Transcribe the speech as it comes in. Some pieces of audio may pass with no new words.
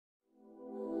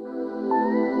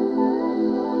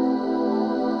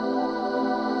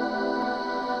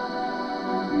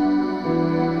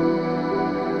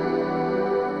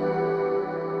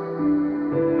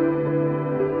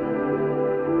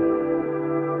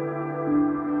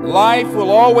Life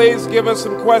will always give us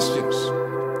some questions.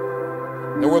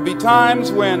 There will be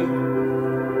times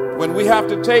when we have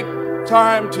to take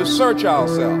time to search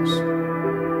ourselves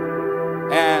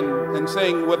and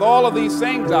saying, with all of these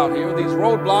things out here, these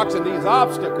roadblocks and these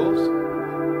obstacles,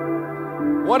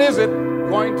 what is it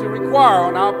going to require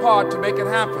on our part to make it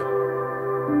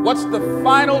happen? What's the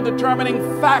final determining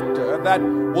factor that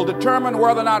will determine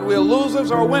whether or not we're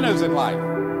losers or winners in life?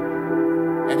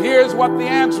 And here's what the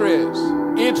answer is.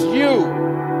 It's you.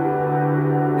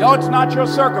 No, it's not your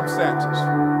circumstances.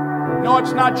 No,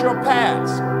 it's not your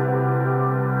past.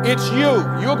 It's you.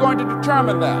 You're going to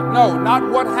determine that. No,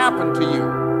 not what happened to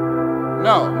you.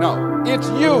 No. It's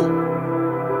you.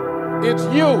 It's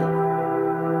you.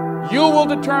 You will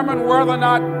determine whether or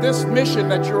not this mission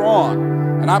that you're on,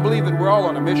 and I believe that we're all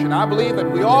on a mission. I believe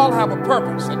that we all have a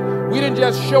purpose, and we didn't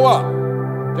just show up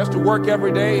just to work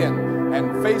every day and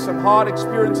face some hard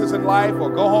experiences in life, or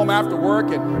go home after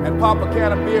work and pop a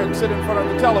can of beer and sit in front of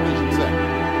the television set.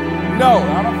 No,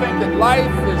 I don't think that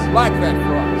life is like that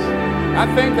for us. I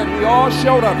think that we all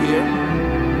showed up here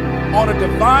on a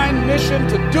divine mission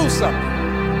to do something.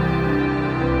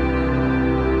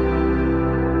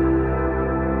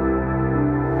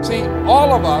 See,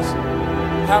 all of us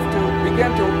have to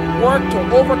begin to work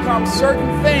to overcome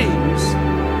certain things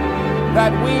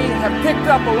that we have picked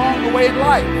up along the way in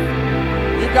life.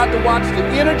 You've got to watch the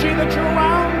energy that you're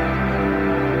around,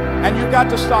 and you've got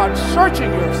to start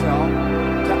searching yourself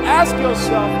to ask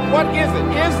yourself, what is it?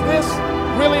 Is this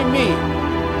really me?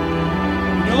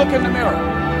 When you look in the mirror,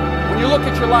 when you look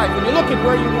at your life, when you look at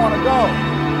where you want to go,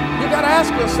 you've got to ask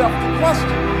yourself the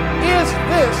question, is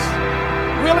this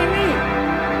really me?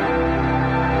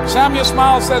 Samuel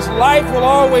Smiles says, life will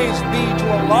always be, to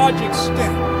a large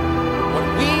extent, what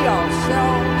we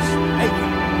ourselves make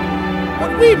it.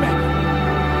 What we make it.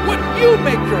 What you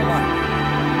make your life.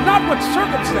 Not what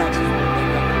circumstances will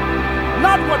make of it.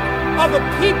 Not what other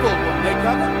people will make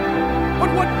of it. But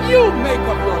what you make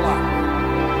of your life.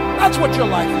 That's what your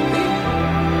life will be.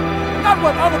 Not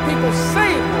what other people say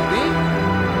it will be.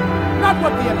 Not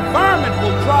what the environment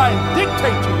will try and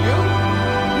dictate to you.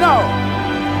 No.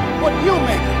 What you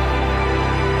make it.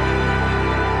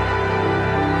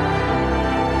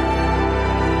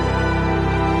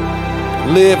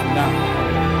 Live now.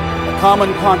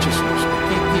 Common consciousness to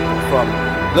keep people from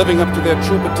living up to their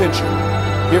true potential.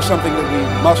 Here's something that we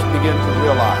must begin to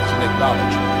realize and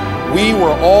acknowledge. We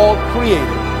were all created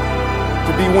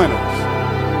to be winners.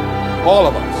 All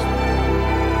of us.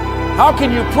 How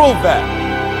can you prove that?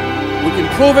 We can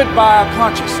prove it by our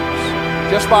consciousness,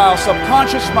 just by our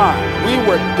subconscious mind. We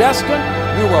were destined,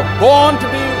 we were born to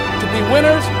be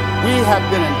winners. We have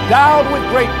been endowed with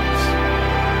greatness.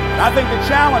 And I think the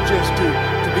challenge is to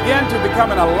begin to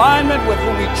become in alignment with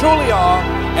who we truly are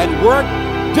and work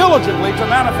diligently to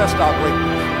manifest our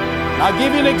greatness. And I'll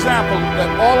give you an example that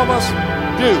all of us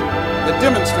do that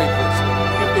demonstrate this.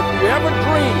 If you ever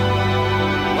dream,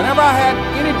 whenever I had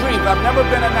any dreams, I've never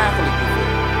been an athlete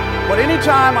before, but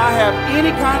anytime I have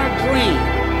any kind of dream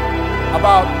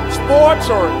about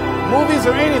sports or movies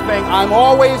or anything, I'm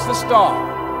always the star.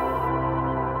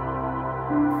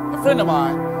 A friend of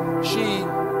mine, she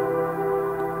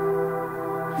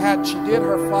did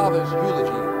her father's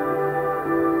eulogy,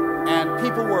 and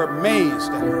people were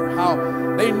amazed at her, how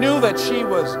they knew that she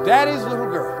was daddy's little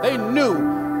girl. They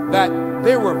knew that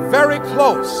they were very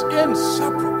close,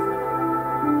 inseparable.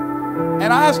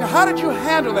 And I asked her, how did you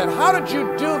handle that? How did you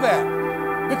do that?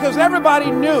 Because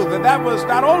everybody knew that that was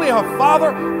not only her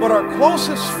father, but her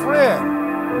closest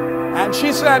friend. And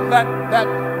she said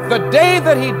that the day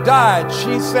that he died,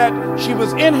 she said she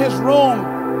was in his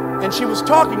room and she was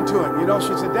talking to him. You know,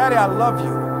 she said, Daddy, I love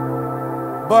you,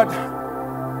 but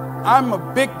I'm a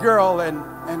big girl, and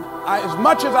as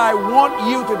much as I want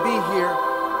you to be here,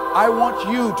 I want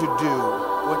you to do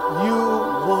what you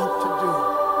want to do.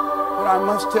 But I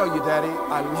must tell you, Daddy,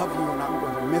 I love you and I'm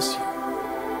going to miss you.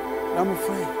 And I'm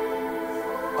afraid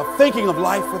of thinking of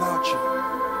life without you.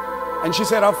 And she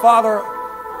said her father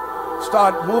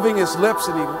started moving his lips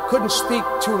and he couldn't speak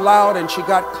too loud, and she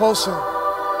got closer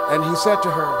and he said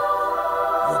to her,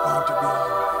 you're going to be all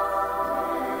right.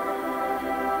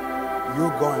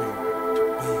 You're going to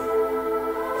be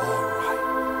all right.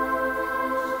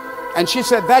 And she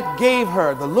said that gave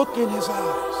her the look in his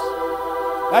eyes.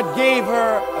 That gave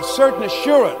her a certain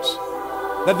assurance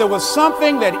that there was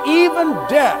something that even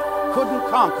death couldn't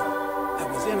conquer that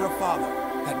was in her father,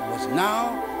 that was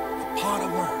now a part of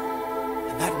her.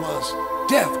 And that was,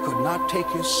 death could not take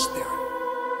his spirit.